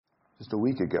just a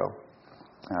week ago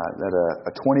that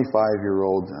a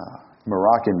 25-year-old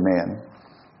Moroccan man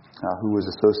who was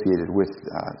associated with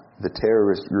the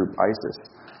terrorist group ISIS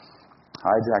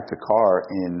hijacked a car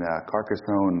in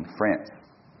Carcassonne, France.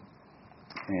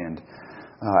 And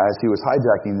as he was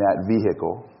hijacking that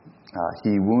vehicle,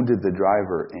 he wounded the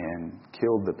driver and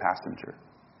killed the passenger.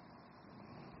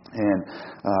 And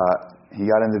he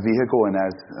got in the vehicle, and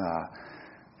as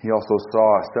he also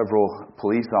saw several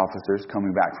police officers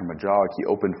coming back from a jog, he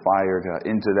opened fire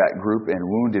into that group and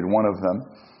wounded one of them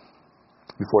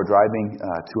before driving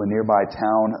to a nearby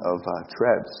town of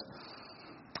Trebes,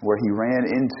 where he ran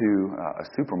into a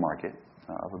supermarket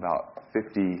of about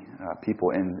 50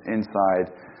 people inside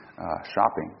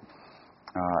shopping.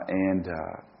 And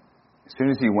as soon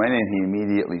as he went in, he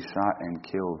immediately shot and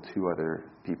killed 2 other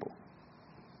people.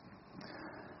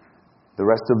 The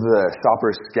rest of the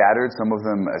shoppers scattered, some of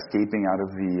them escaping out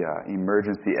of the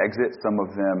emergency exit, some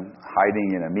of them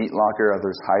hiding in a meat locker,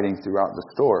 others hiding throughout the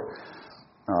store.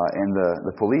 And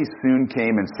the police soon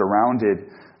came and surrounded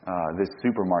this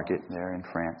supermarket there in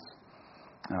France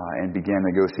and began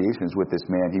negotiations with this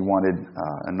man. He wanted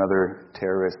another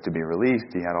terrorist to be released.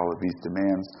 He had all of these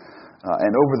demands. And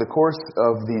over the course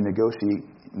of the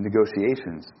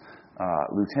negotiations,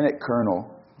 Lieutenant Colonel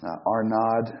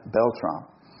Arnaud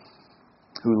Beltrame,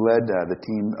 who led the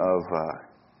team of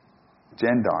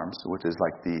gendarmes, which is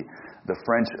like the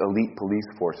French elite police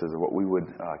forces, or what we would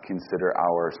consider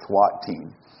our SWAT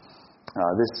team.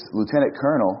 This lieutenant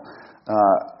colonel,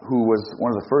 who was one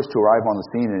of the first to arrive on the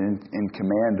scene and in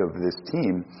command of this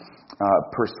team,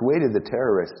 persuaded the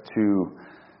terrorists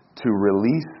to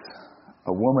release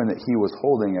a woman that he was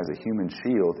holding as a human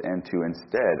shield, and to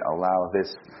instead allow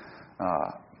this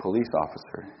police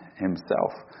officer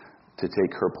himself to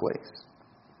take her place.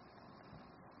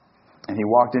 And he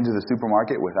walked into the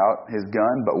supermarket without his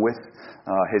gun, but with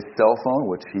his cell phone,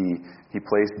 which he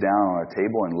placed down on a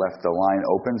table and left the line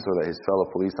open so that his fellow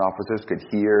police officers could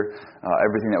hear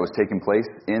everything that was taking place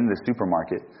in the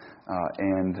supermarket.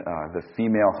 And the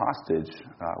female hostage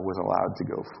was allowed to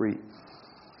go free.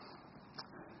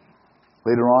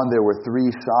 Later on, there were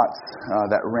 3 shots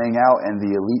that rang out, and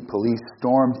the elite police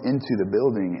stormed into the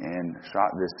building and shot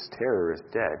this terrorist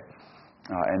dead.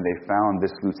 And they found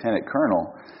this lieutenant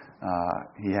colonel.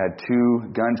 He had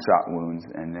 2 gunshot wounds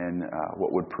and then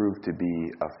what would prove to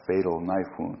be a fatal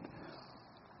knife wound.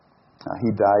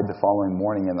 He died the following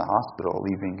morning in the hospital,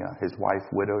 leaving his wife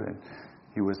widowed, and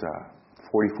he was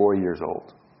 44 years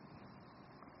old.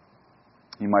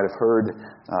 You might have heard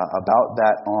about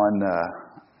that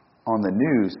on the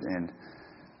news, and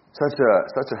such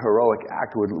a heroic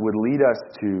act would lead us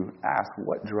to ask,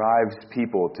 what drives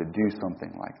people to do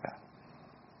something like that?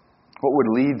 What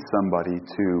would lead somebody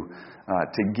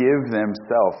to give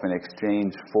themselves in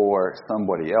exchange for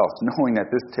somebody else, knowing that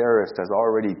this terrorist has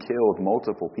already killed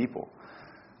multiple people?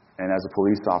 And as a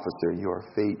police officer, your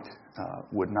fate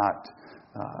would not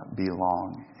be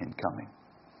long in coming.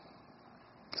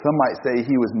 Some might say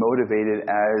he was motivated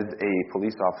as a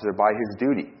police officer by his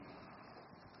duty.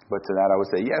 But to that I would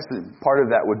say, yes, part of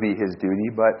that would be his duty,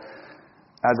 but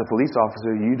as a police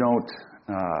officer, you don't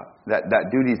that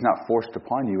duty is not forced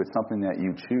upon you. It's something that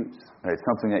you choose. It's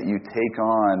something that you take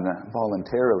on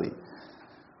voluntarily.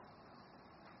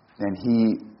 And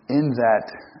he, in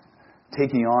that,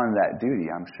 taking on that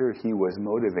duty, I'm sure he was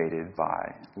motivated by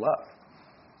love.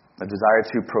 A desire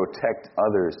to protect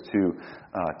others,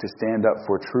 to stand up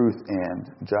for truth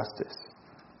and justice.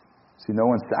 See, no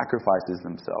one sacrifices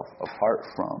themselves apart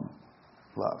from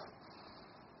love.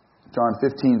 John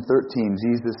 15:13,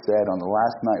 Jesus said on the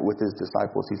last night with his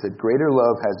disciples, he said, "Greater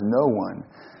love has no one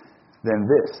than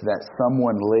this, that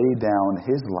someone lay down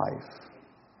his life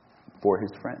for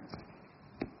his friends."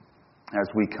 As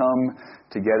we come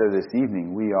together this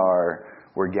evening,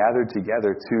 we're gathered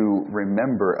together to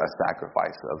remember a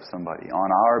sacrifice of somebody on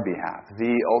our behalf,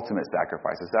 the ultimate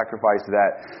sacrifice, a sacrifice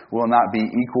that will not be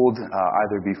equaled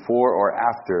either before or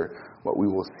after what we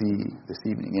will see this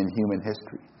evening in human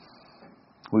history.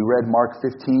 We read Mark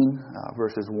 15,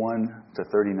 verses 1 to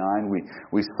 39.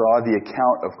 We saw the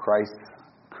account of Christ's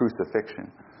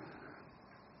crucifixion.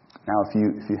 Now, if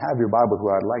you have your Bibles,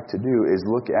 what I'd like to do is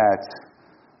look at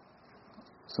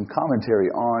some commentary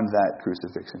on that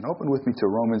crucifixion. Open with me to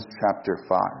Romans chapter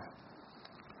 5.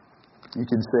 You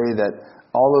can say that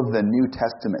all of the New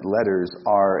Testament letters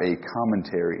are a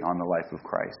commentary on the life of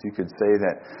Christ. You could say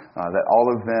that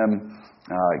all of them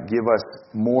give us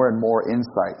more and more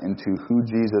insight into who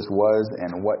Jesus was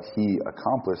and what he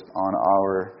accomplished on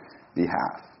our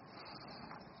behalf.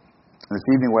 This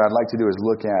evening, what I'd like to do is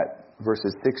look at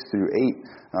verses 6 through 8.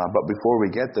 But before we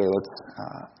get there,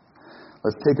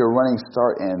 Let's take a running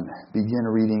start and begin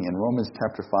reading in Romans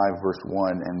chapter 5, verse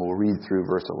 1, and we'll read through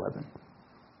verse 11.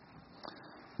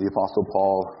 The Apostle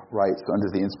Paul writes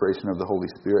under the inspiration of the Holy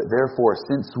Spirit, "Therefore,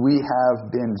 since we have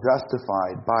been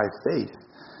justified by faith,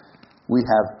 we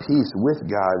have peace with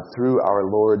God through our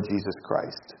Lord Jesus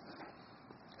Christ.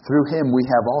 Through him we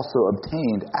have also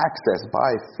obtained access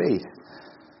by faith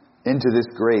into this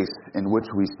grace in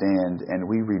which we stand, and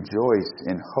we rejoice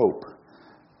in hope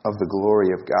of the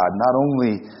glory of God. Not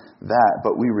only that,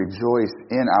 but we rejoice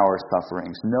in our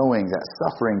sufferings, knowing that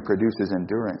suffering produces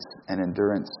endurance, and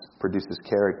endurance produces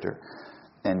character,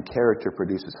 and character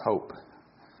produces hope.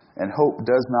 And hope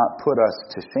does not put us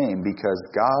to shame, because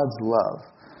God's love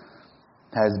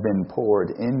has been poured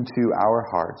into our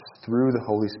hearts through the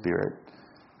Holy Spirit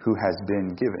who has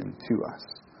been given to us.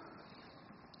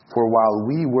 For while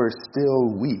we were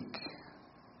still weak,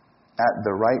 at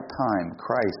the right time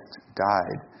Christ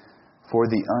died for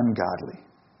the ungodly.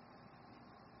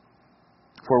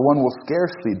 For one will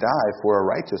scarcely die for a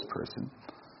righteous person,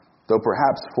 though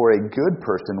perhaps for a good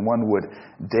person one would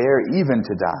dare even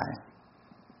to die.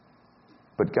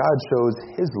 But God shows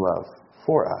his love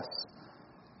for us,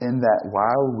 in that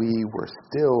while we were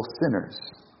still sinners,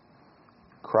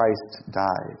 Christ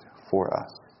died for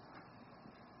us.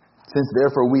 Since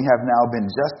therefore we have now been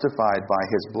justified by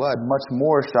his blood, much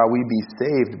more shall we be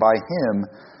saved by him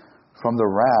from the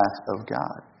wrath of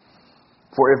God.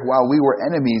 For if while we were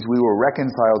enemies we were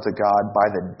reconciled to God by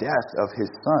the death of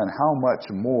his Son, how much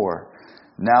more,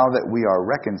 now that we are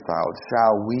reconciled,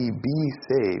 shall we be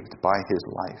saved by his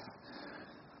life?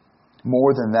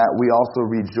 More than that, we also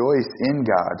rejoice in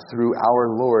God through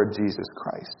our Lord Jesus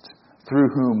Christ, through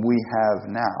whom we have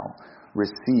now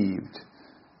received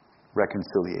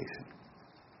reconciliation."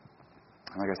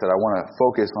 Like I said, I want to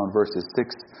focus on verses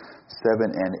 6,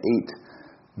 7, and 8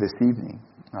 this evening.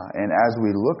 And as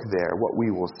we look there, what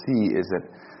we will see is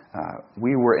that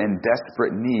we were in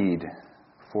desperate need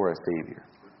for a Savior.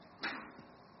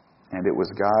 And it was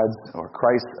God's, or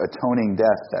Christ's, atoning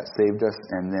death that saved us,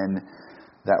 and then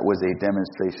that was a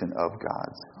demonstration of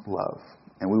God's love.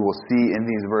 And we will see in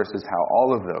these verses how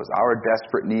all of those, our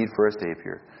desperate need for a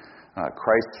Savior,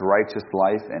 Christ's righteous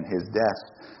life and his death,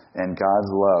 and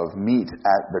God's love meet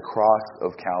at the cross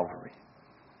of Calvary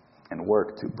and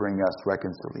work to bring us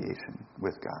reconciliation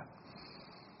with God.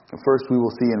 First, we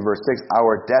will see in verse 6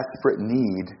 our desperate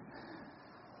need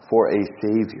for a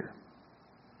Savior.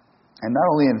 And not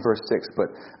only in verse 6, but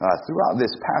throughout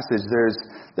this passage,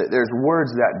 there's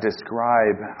words that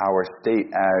describe our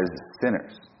state as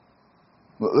sinners.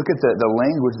 Look at the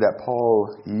language that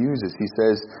Paul uses. He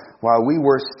says, while we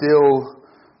were still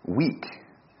weak,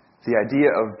 the idea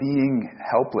of being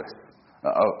helpless,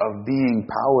 of being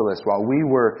powerless, while we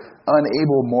were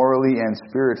unable morally and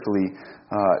spiritually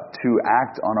to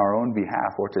act on our own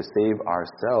behalf or to save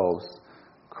ourselves,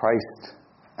 Christ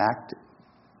acted.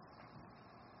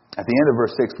 At the end of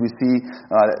verse 6, we see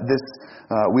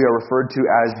we are referred to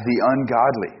as the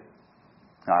ungodly,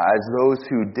 as those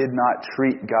who did not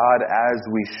treat God as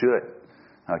we should.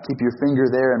 Keep your finger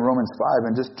there in Romans 5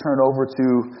 and just turn over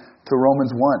to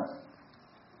Romans 1.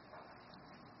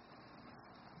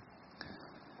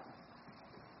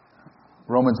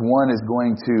 Romans 1 is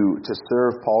going to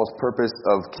serve Paul's purpose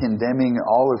of condemning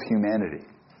all of humanity.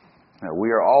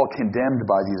 We are all condemned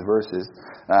by these verses,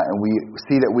 and we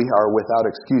see that we are without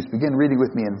excuse. Begin reading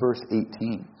with me in verse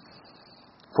 18.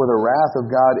 For the wrath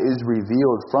of God is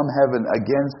revealed from heaven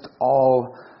against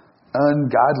all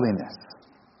ungodliness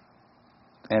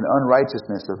and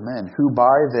unrighteousness of men, who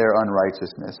by their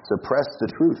unrighteousness suppress the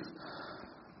truth.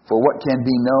 For what can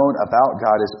be known about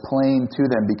God is plain to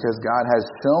them, because God has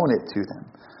shown it to them.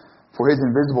 For his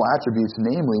invisible attributes,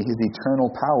 namely his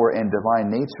eternal power and divine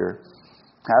nature,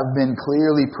 have been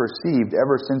clearly perceived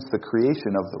ever since the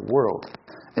creation of the world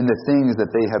in the things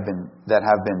that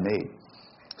have been made.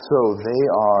 So they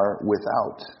are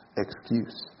without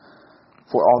excuse.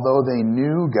 For although they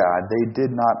knew God, they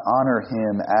did not honor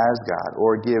him as God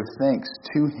or give thanks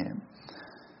to him.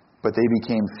 But they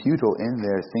became futile in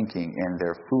their thinking, and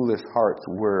their foolish hearts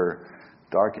were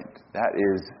darkened. That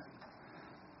is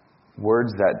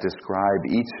words that describe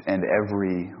each and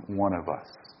every one of us.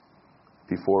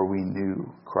 Before we knew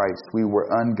Christ, we were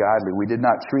ungodly. We did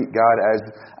not treat God as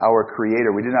our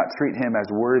Creator. We did not treat him as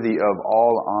worthy of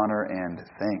all honor and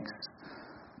thanks.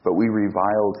 But we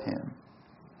reviled him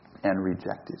and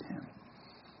rejected him.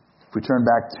 If we turn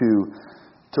back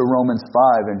to Romans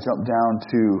 5 and jump down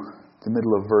to the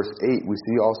middle of verse 8, we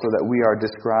see also that we are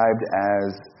described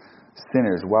as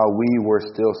sinners. While we were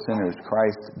still sinners,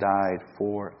 Christ died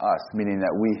for us, meaning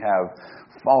that we have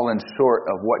fallen short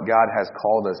of what God has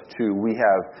called us to. We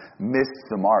have missed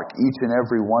the mark, each and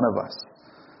every one of us.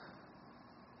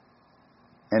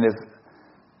 And if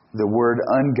the word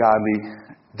ungodly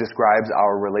describes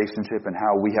our relationship and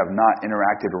how we have not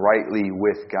interacted rightly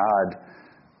with God,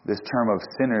 this term of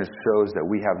sinners shows that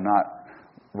we have not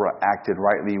acted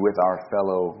rightly with our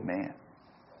fellow man.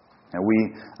 And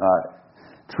we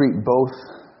treat both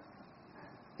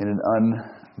in an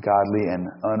ungodly and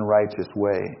unrighteous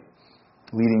way,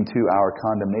 leading to our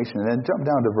condemnation. And then jump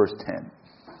down to verse 10.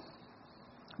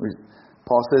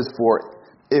 Paul says, "For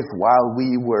if while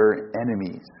we were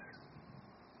enemies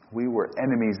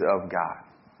of God."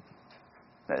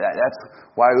 That's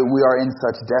why we are in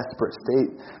such desperate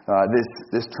state.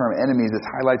 This term enemies, this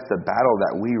highlights the battle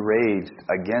that we waged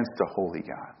against the holy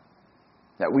God.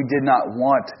 That we did not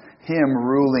want Him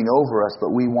ruling over us,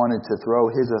 but we wanted to throw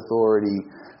His authority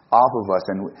off of us.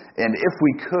 And if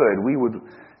we could, we would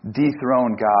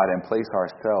dethrone God and place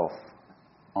ourselves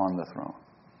on the throne.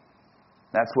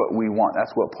 That's what we want.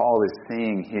 That's what Paul is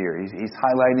saying here. He's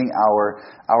highlighting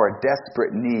our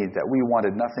desperate need, that we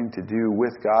wanted nothing to do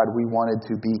with God. We wanted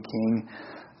to be king.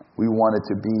 We wanted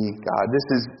to be God. This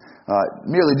is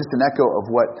merely just an echo of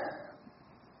what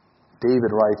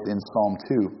David writes in Psalm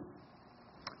 2.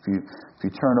 If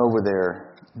you turn over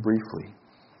there briefly.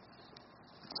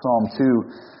 Psalm 2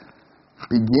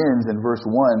 begins in verse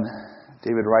 1.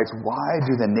 David writes, "Why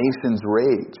do the nations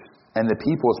rage and the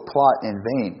peoples plot in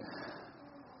vain?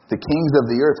 The kings of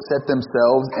the earth set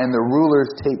themselves, and the rulers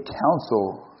take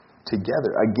counsel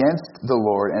together against the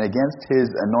Lord and against His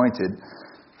anointed,"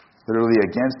 literally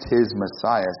against His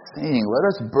Messiah, saying, "Let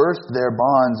us burst their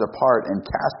bonds apart and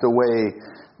cast away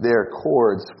their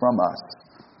cords from us."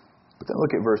 But then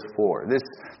look at verse 4.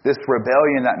 This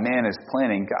rebellion that man is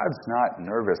planning, God's not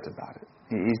nervous about it.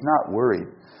 He's not worried.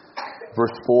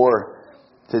 Verse 4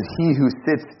 says, "He who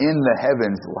sits in the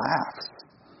heavens laughs,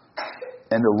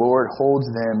 and the Lord holds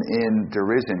them in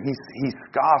derision." He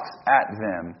scoffs at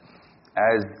them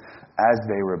as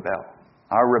they rebel.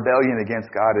 Our rebellion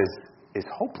against God is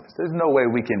hopeless. There's no way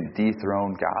we can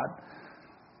dethrone God.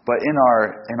 But in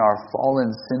our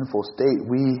fallen, sinful state,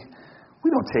 we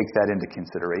don't take that into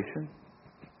consideration.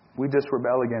 We just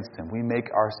rebel against Him. We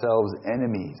make ourselves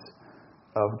enemies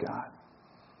of God.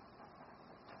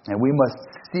 And we must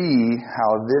see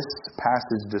how this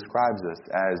passage describes us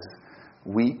as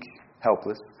weak,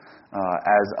 helpless,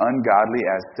 as ungodly,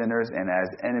 as sinners, and as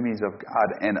enemies of God,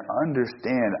 and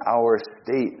understand our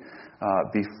state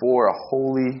before a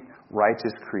holy,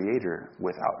 righteous Creator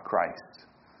without Christ.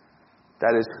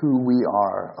 That is who we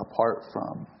are apart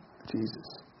from Jesus.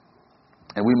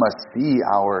 And we must see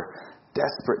our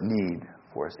desperate need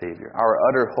for a Savior, our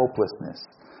utter hopelessness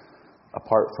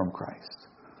apart from Christ.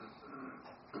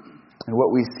 And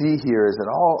what we see here is that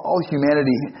all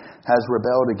humanity has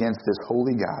rebelled against this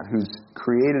holy God who's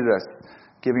created us,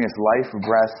 giving us life,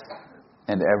 breath,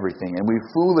 and everything. And we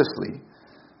foolishly,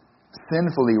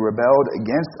 sinfully rebelled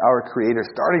against our Creator,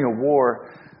 starting a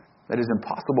war that is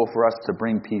impossible for us to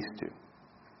bring peace to.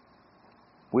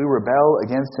 We rebel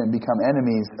against Him, become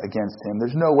enemies against Him.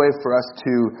 There's no way for us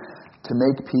to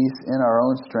make peace in our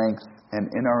own strength and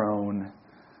in our own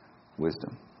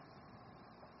wisdom.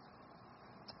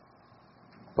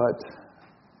 But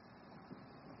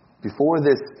before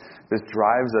this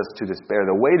drives us to despair,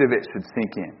 the weight of it should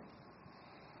sink in.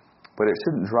 But it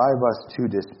shouldn't drive us to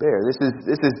despair. This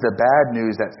is the bad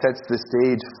news that sets the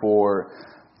stage for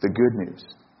the good news.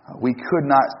 We could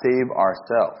not save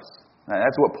ourselves. And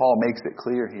that's what Paul makes it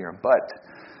clear here. But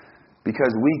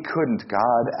because we couldn't,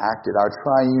 God acted. Our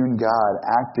triune God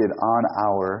acted on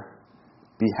our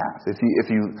behalf. If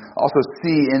you also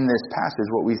see in this passage,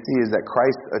 what we see is that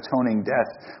Christ's atoning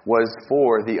death was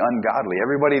for the ungodly.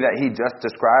 Everybody that he just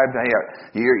described, hey,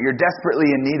 you're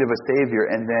desperately in need of a Savior,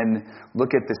 and then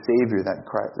look at the Savior that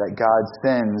God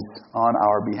sends on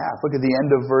our behalf. Look at the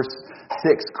end of verse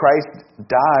 6. Christ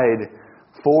died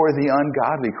for the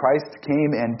ungodly. Christ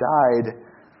came and died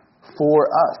for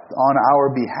us on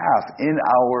our behalf, in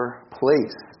our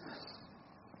place.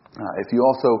 If you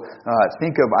also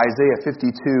think of Isaiah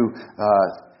 52,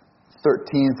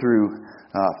 13 through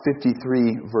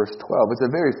 53, verse 12, it's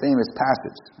a very famous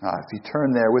passage. If you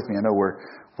turn there with me, I know we're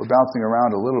bouncing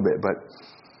around a little bit, but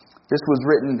this was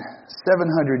written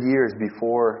 700 years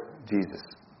before Jesus.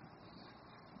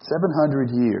 700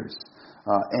 years.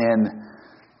 And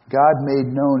God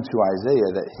made known to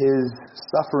Isaiah that His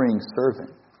suffering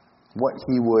servant, what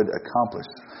He would accomplish.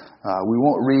 We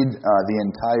won't read the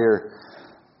entire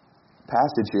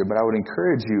passage here, but I would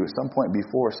encourage you at some point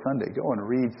before Sunday, go and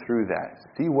read through that.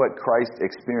 See what Christ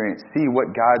experienced. See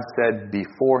what God said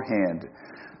beforehand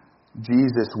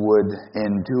Jesus would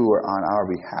endure on our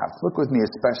behalf. Look with me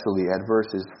especially at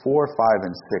verses 4, 5,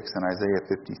 and 6 in Isaiah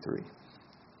 53.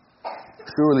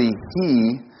 Surely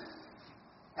He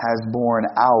has borne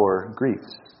our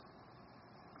griefs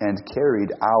and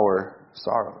carried our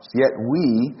sorrows. Yet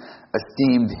we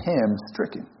esteemed Him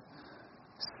stricken,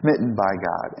 smitten by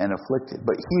God, and afflicted.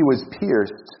 But He was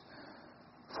pierced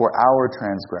for our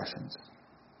transgressions.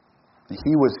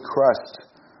 He was crushed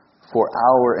for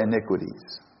our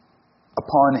iniquities.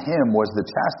 Upon Him was the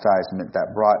chastisement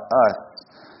that brought us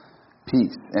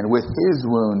peace, and with His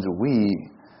wounds we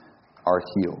are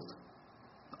healed.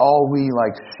 All we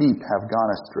like sheep have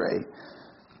gone astray.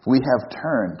 We have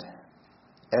turned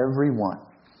every one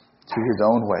to his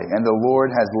own way, and the Lord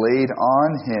has laid on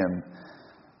Him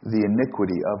the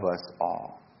iniquity of us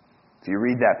all. If you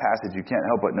read that passage, you can't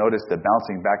help but notice the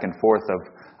bouncing back and forth of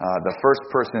the first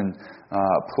person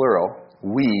plural,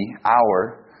 we,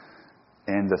 our,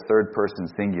 and the third person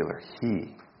singular,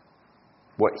 He.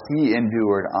 What He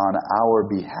endured on our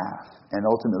behalf. And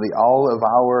ultimately all of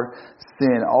our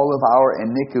sin, all of our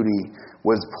iniquity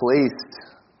was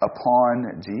placed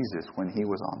upon Jesus when He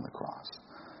was on the cross.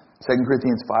 2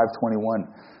 Corinthians 5:21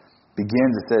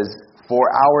 begins, it says, for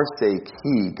our sake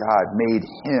He, God, made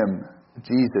Him,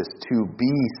 Jesus, to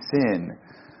be sin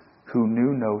who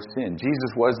knew no sin.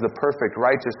 Jesus was the perfect,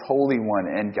 righteous, holy one,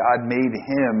 and God made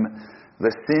Him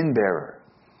the sin bearer.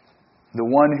 The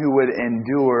one who would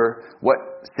endure what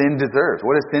sin deserves.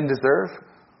 What does sin deserve?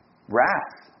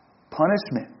 Wrath,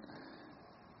 punishment,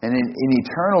 and in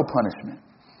eternal punishment.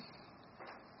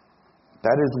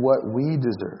 That is what we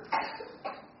deserve.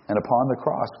 And upon the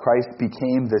cross, Christ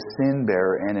became the sin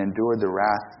bearer and endured the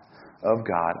wrath of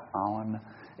God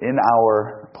in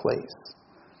our place.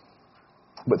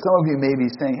 But some of you may be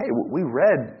saying, hey, we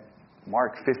read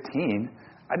Mark 15.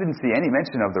 I didn't see any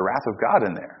mention of the wrath of God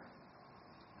in there.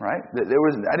 Right?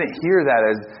 I didn't hear that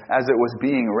as it was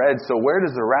being read. So where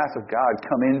does the wrath of God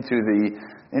come into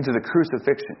the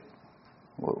crucifixion?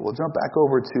 We'll jump back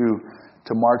over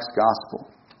to Mark's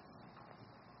Gospel.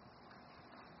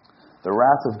 The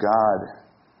wrath of God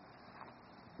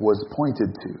was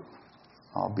pointed to,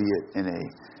 albeit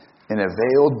in a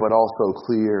veiled but also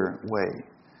clear way.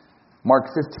 Mark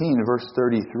 15, verse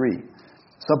 33.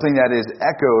 Something that is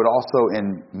echoed also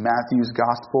in Matthew's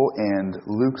Gospel and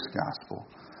Luke's Gospel.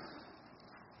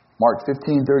 Mark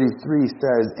 15:33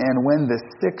 says, and when the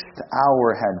 6th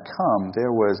hour had come,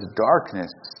 there was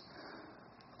darkness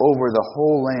over the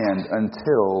whole land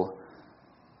until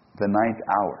the 9th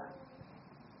hour.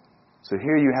 So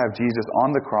here you have Jesus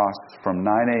on the cross from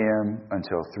 9 a.m.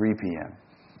 until 3 p.m.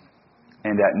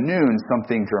 And at noon,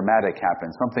 something dramatic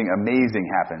happens. Something amazing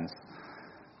happens.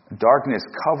 Darkness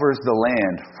covers the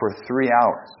land for 3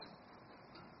 hours.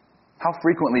 How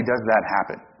frequently does that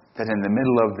happen? That in the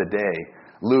middle of the day,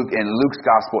 in Luke's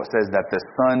Gospel, it says that the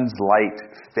sun's light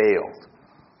failed.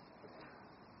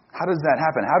 How does that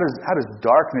happen? How does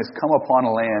darkness come upon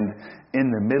a land in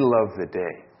the middle of the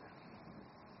day?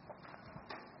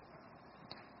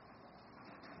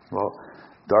 Well,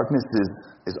 darkness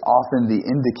is often the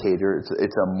indicator.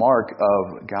 It's a mark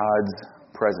of God's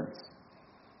presence.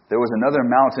 There was another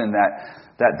mountain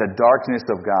that the darkness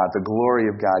of God, the glory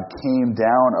of God, came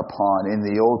down upon in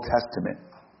the Old Testament,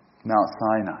 Mount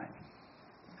Sinai.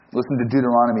 Listen to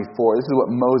Deuteronomy 4. This is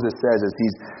what Moses says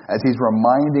as he's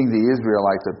reminding the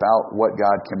Israelites about what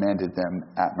God commanded them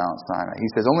at Mount Sinai.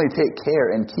 He says, only take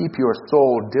care and keep your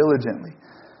soul diligently,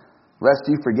 lest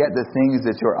you forget the things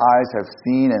that your eyes have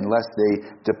seen, and lest they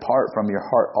depart from your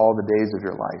heart all the days of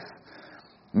your life.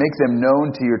 Make them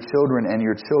known to your children and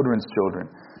your children's children,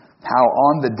 how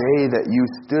on the day that you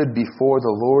stood before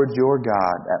the Lord your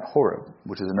God at Horeb,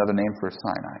 which is another name for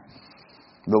Sinai,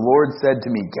 the Lord said to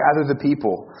me, gather the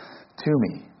people to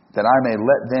me, that I may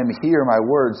let them hear my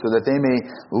words, so that they may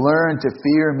learn to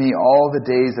fear me all the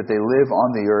days that they live on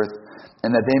the earth,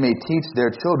 and that they may teach their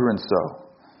children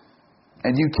so.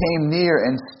 And you came near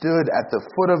and stood at the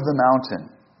foot of the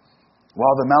mountain,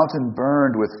 while the mountain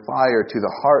burned with fire to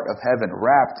the heart of heaven,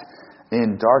 wrapped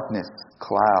in darkness,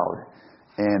 cloud,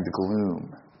 and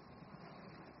gloom.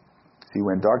 See,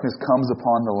 when darkness comes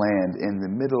upon the land in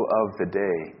the middle of the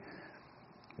day,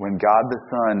 when God the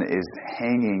Son is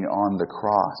hanging on the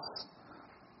cross,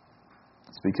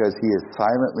 it's because He is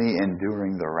silently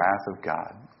enduring the wrath of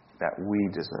God that we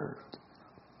deserved.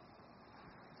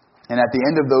 And at the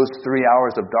end of those 3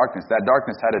 hours of darkness, that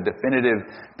darkness had a definitive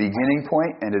beginning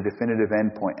point and a definitive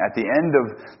end point. At the end of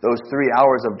those 3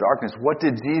 hours of darkness, what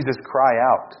did Jesus cry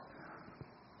out?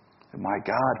 My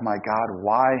God,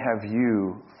 why have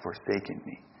you forsaken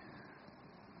me?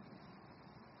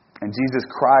 And Jesus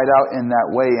cried out in that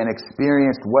way and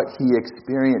experienced what he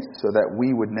experienced so that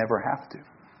we would never have to.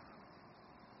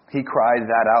 He cried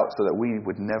that out so that we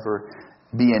would never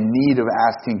be in need of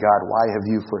asking God, why have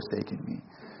you forsaken me?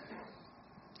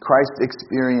 Christ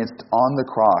experienced on the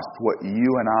cross what you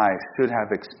and I should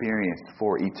have experienced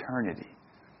for eternity.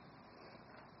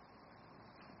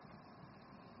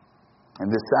 And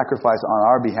this sacrifice on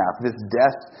our behalf, this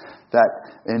death that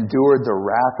endured the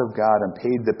wrath of God and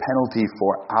paid the penalty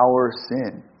for our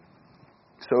sin,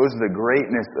 shows the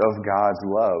greatness of God's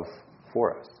love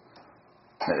for us.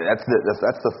 That's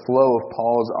the flow of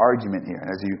Paul's argument here.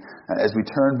 And as we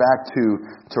turn back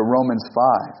to Romans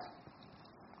 5,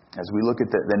 as we look at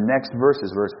the next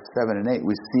verses, verses 7 and 8,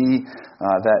 we see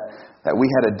that we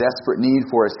had a desperate need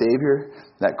for a Savior,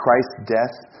 that Christ's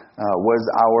death was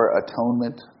our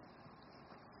atonement.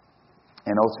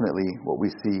 And ultimately, what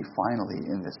we see finally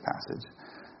in this passage,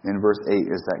 in verse 8,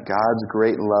 is that God's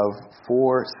great love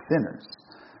for sinners,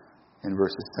 in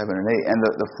verses 7 and 8. And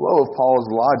the flow of Paul's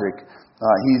logic,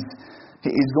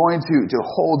 he's going to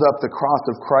hold up the cross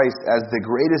of Christ as the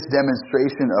greatest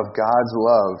demonstration of God's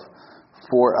love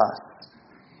for us.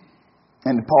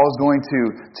 And Paul's going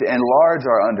to enlarge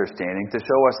our understanding, to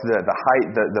show us the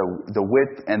height, the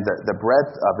width, and the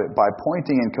breadth of it by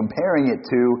pointing and comparing it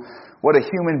to what a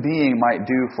human being might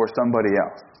do for somebody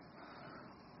else.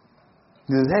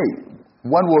 He says, hey,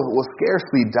 one will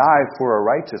scarcely die for a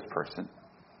righteous person.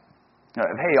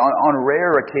 Hey, on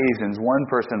rare occasions, one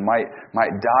person might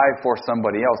die for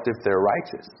somebody else if they're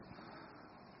righteous.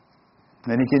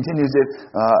 Then he continues it,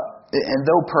 and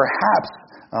though perhaps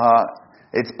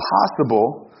it's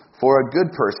possible for a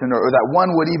good person, or that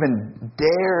one would even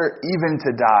dare even to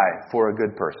die for a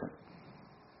good person.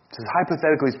 So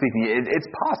hypothetically speaking, it's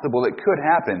possible, it could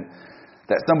happen,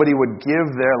 that somebody would give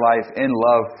their life in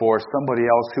love for somebody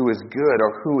else who is good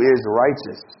or who is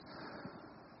righteous.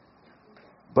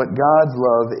 But God's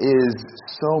love is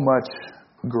so much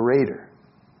greater.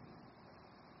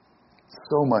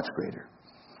 So much greater.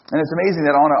 And it's amazing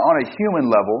that on a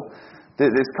human level,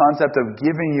 this concept of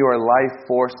giving your life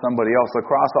for somebody else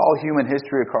across all human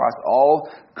history, across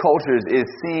all cultures, is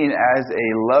seen as a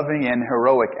loving and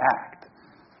heroic act.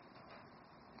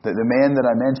 The man that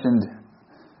I mentioned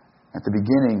at the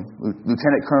beginning,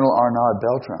 Lieutenant Colonel Arnaud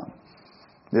Beltrame,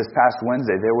 this past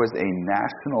Wednesday, there was a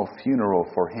national funeral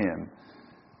for him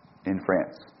in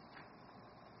France.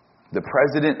 The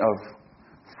president of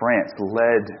France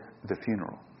led the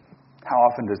funeral. How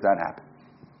often does that happen?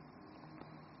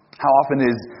 How often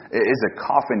is a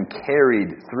coffin carried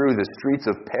through the streets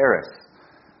of Paris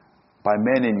by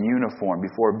men in uniform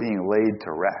before being laid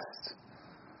to rest?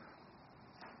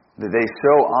 They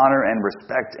show honor and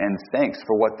respect and thanks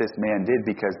for what this man did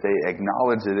because they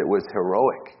acknowledge that it was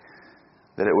heroic,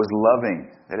 that it was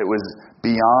loving, that it was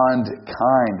beyond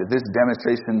kind, that this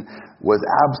demonstration was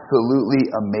absolutely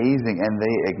amazing, and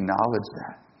they acknowledge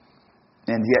that.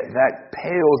 And yet that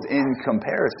pales in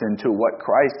comparison to what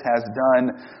Christ has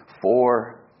done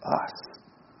for us.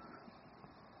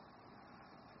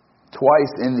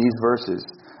 Twice in these verses,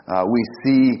 we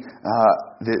see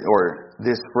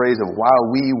this phrase of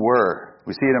while we were.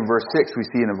 We see it in verse 6, we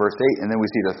see it in verse 8, and then we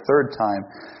see it a third time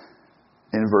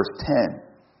in verse 10.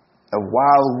 Of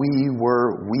while we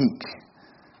were weak,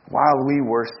 while we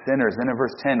were sinners. Then in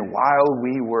verse 10, while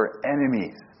we were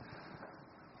enemies.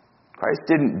 Christ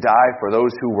didn't die for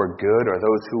those who were good or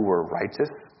those who were righteous.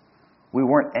 We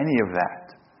weren't any of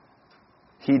that.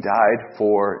 He died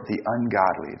for the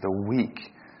ungodly, the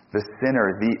weak, the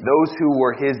sinner, those who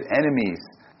were his enemies,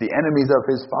 the enemies of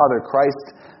his Father.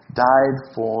 Christ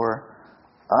died for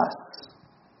us.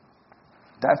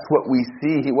 That's what we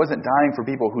see. He wasn't dying for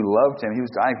people who loved him. He was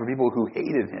dying for people who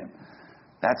hated him.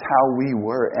 That's how we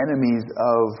were, enemies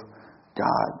of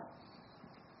God.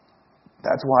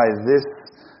 That's why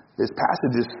this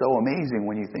passage is so amazing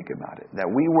when you think about it. That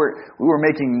we were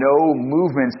making no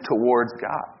movements towards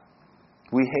God.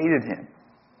 We hated him.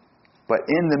 But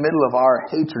in the middle of our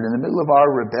hatred, in the middle of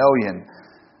our rebellion,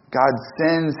 God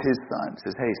sends his Son.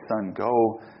 Says, hey, Son,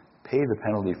 go pay the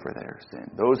penalty for their sin.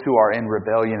 Those who are in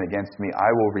rebellion against me,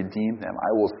 I will redeem them.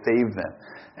 I will save them.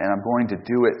 And I'm going to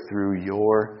do it through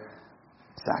your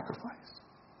sacrifice.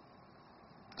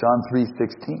 John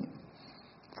 3:16.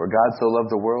 For God so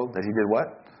loved the world that he did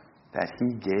what? That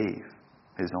he gave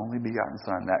his only begotten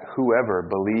Son, that whoever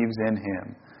believes in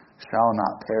him shall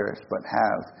not perish, but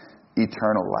have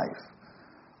eternal life.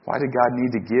 Why did God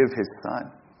need to give his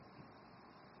Son?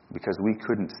 Because we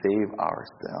couldn't save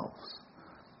ourselves.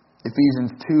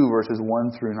 Ephesians 2, verses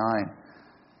 1 through 9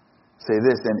 say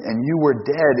this, and you were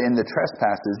dead in the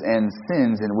trespasses and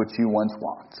sins in which you once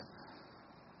walked,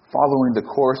 following the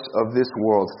course of this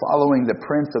world, following the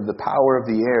prince of the power of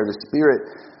the air, the spirit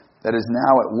that is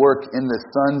now at work in the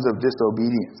sons of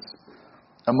disobedience,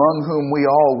 among whom we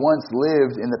all once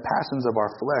lived in the passions of our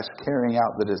flesh, carrying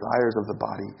out the desires of the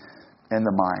body and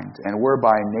the mind, and were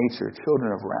by nature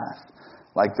children of wrath,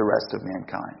 like the rest of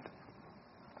mankind.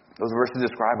 Those verses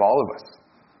describe all of us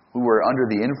who were under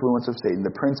the influence of Satan,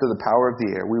 the prince of the power of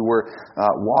the air. We were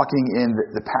walking in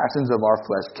the passions of our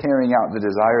flesh, carrying out the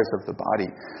desires of the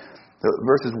body. The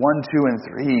verses 1, 2, and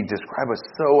 3 describe us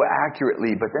so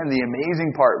accurately, but then the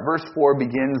amazing part, verse 4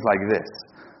 begins like this.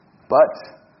 But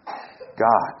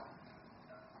God.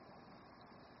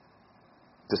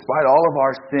 Despite all of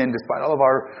our sin, despite all of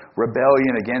our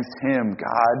rebellion against Him,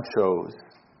 God chose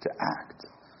to act.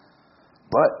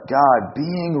 But God,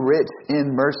 being rich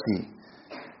in mercy,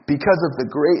 because of the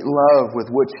great love with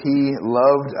which He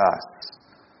loved us,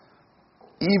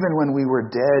 even when we were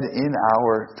dead in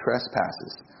our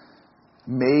trespasses,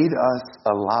 made us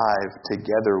alive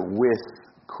together with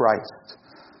Christ.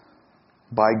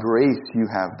 By grace you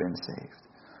have been saved,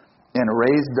 and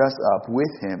raised us up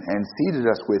with Him, and seated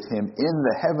us with Him in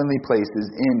the heavenly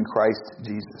places in Christ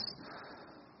Jesus,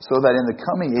 so that in the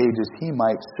coming ages He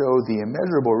might show the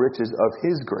immeasurable riches of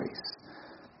His grace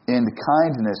and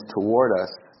kindness toward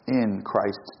us in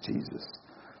Christ Jesus.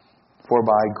 For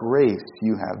by grace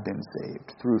you have been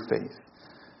saved through faith.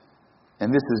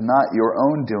 And this is not your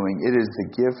own doing, it is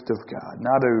the gift of God,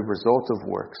 not a result of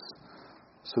works,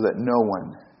 so that no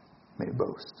one may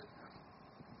boast.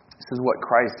 This is what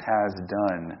Christ has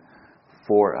done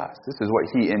for us. This is what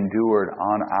He endured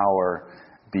on our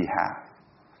behalf.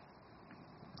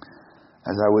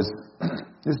 As I was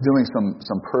just doing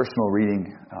some personal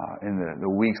reading in the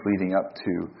weeks leading up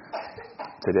to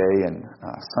today and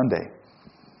Sunday,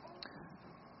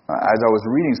 as I was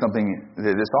reading something,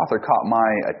 this author caught my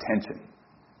attention,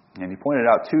 and he pointed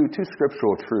out two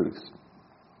scriptural truths.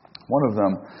 One of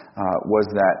them was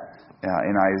that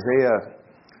in Isaiah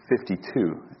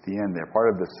 52, at the end there, part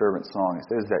of the servant song, it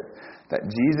says that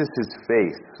Jesus'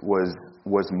 face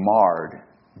was marred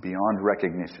beyond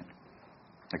recognition.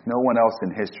 Like no one else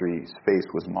in history's face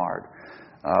was marred,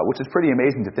 which is pretty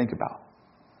amazing to think about.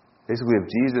 Basically, if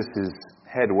Jesus'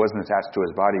 head wasn't attached to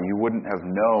His body, you wouldn't have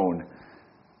known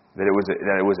that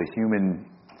it was a human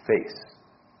face.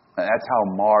 And that's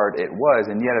how marred it was.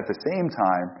 And yet at the same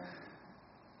time,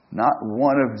 not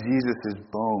one of Jesus'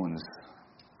 bones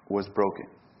was broken.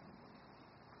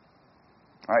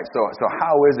 All right, so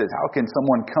how is it? How can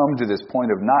someone come to this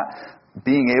point of not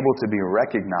being able to be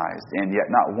recognized, and yet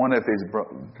not one of His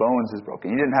bones is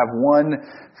broken? He didn't have one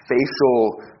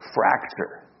facial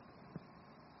fracture.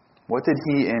 What did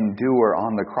He endure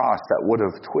on the cross that would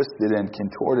have twisted and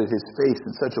contorted His face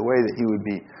in such a way that He would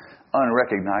be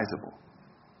unrecognizable?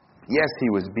 Yes, He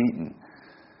was beaten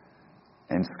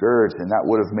and scourged, and that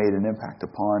would have made an impact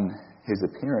upon His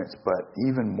appearance, but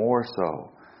even more so,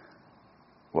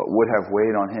 what would have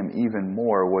weighed on Him even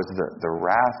more was the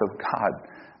wrath of God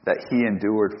that He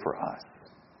endured for us.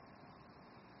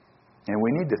 And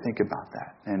we need to think about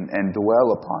that and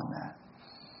dwell upon that,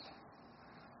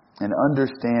 and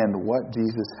understand what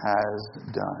Jesus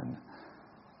has done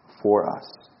for us.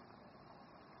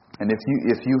 And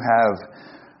if you have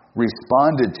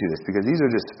responded to this, because these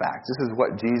are just facts, this is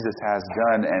what Jesus has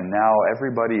done, and now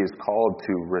everybody is called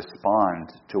to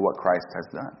respond to what Christ has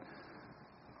done.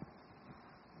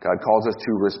 God calls us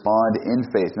to respond in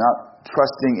faith, not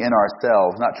trusting in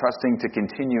ourselves, not trusting to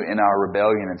continue in our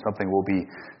rebellion and something will be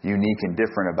unique and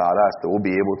different about us, that we'll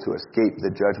be able to escape the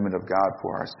judgment of God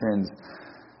for our sins.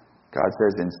 God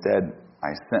says instead,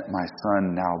 I sent my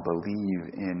Son, now believe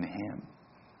in Him.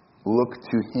 Look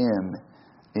to Him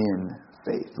in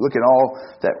faith. Look at all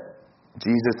that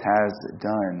Jesus has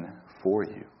done for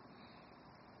you.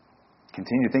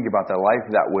 Continue to think about the life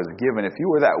that was given. If you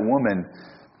were that woman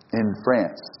in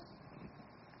France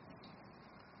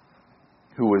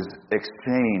who was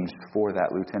exchanged for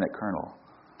that lieutenant colonel,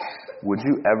 would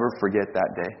you ever forget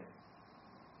that day?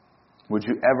 Would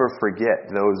you ever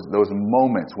forget those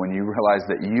moments when you realized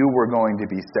that you were going to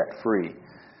be set free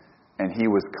and He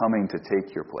was coming to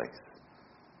take your place?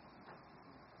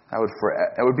 That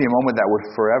would be a moment that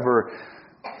would forever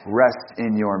rest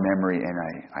in your memory, and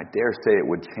I dare say it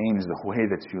would change the way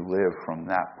that you live from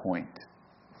that point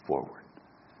forward.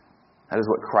 That is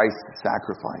what Christ's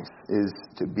sacrifice is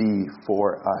to be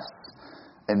for us.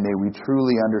 And may we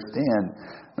truly understand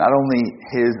not only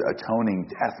His atoning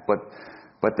death,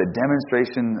 but the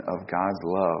demonstration of God's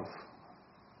love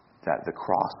that the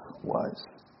cross was.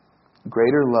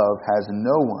 Greater love has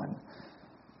no one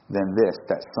than this,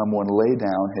 that someone lay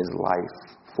down his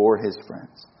life for his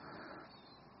friends.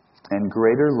 And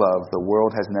greater love the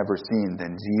world has never seen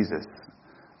than Jesus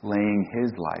laying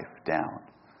his life down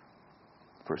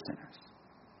for sinners.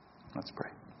 Let's pray.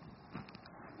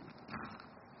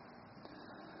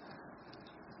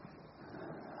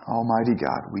 Almighty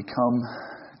God, we come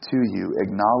to you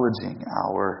acknowledging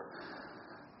our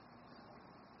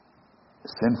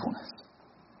sinfulness,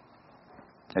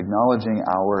 acknowledging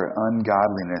our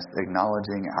ungodliness,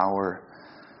 acknowledging our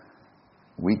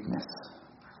weakness.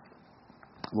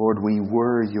 Lord, we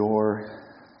were your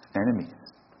enemies.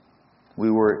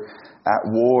 We were at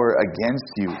war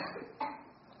against you,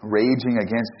 raging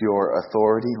against your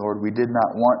authority. Lord, we did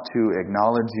not want to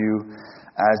acknowledge you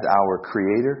as our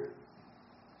Creator.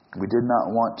 We did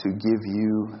not want to give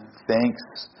you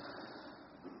thanks.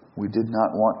 We did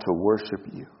not want to worship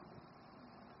you.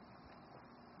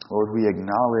 Lord, we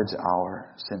acknowledge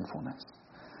our sinfulness.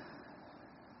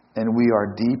 And we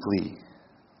are deeply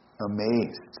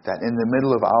amazed that in the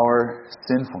middle of our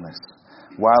sinfulness,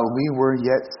 while we were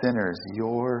yet sinners,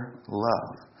 your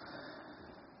love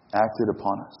acted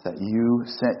upon us, that you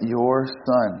sent your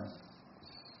Son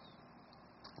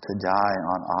to die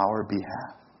on our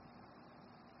behalf.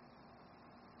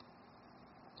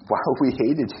 While we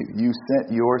hated you, you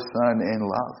sent your Son in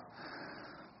love.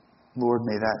 Lord,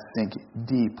 may that sink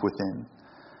deep within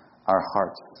our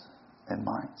hearts and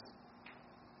minds.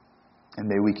 And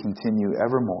may we continue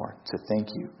evermore to thank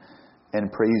you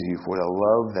and praise you for the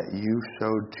love that you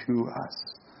showed to us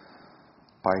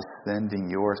by sending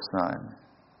your Son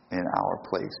in our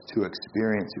place to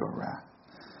experience your wrath.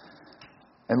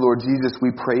 And Lord Jesus,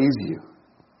 we praise you.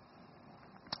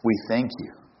 We thank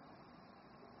you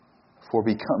for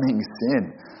becoming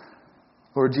sin.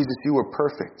 Lord Jesus, you were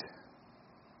perfect.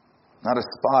 Not a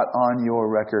spot on your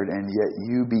record, and yet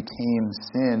you became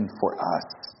sin for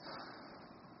us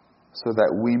so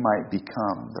that we might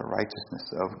become the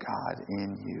righteousness of God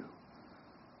in you.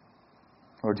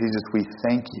 Lord Jesus, we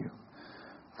thank you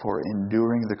for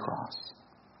enduring the cross,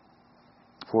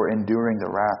 for enduring the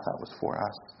wrath that was for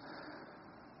us.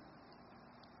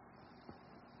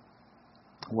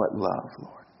 What love,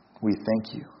 Lord. We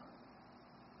thank you.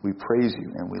 We praise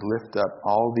you, and we lift up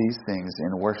all these things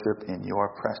in worship in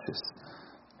your precious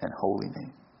and holy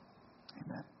name.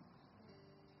 Amen.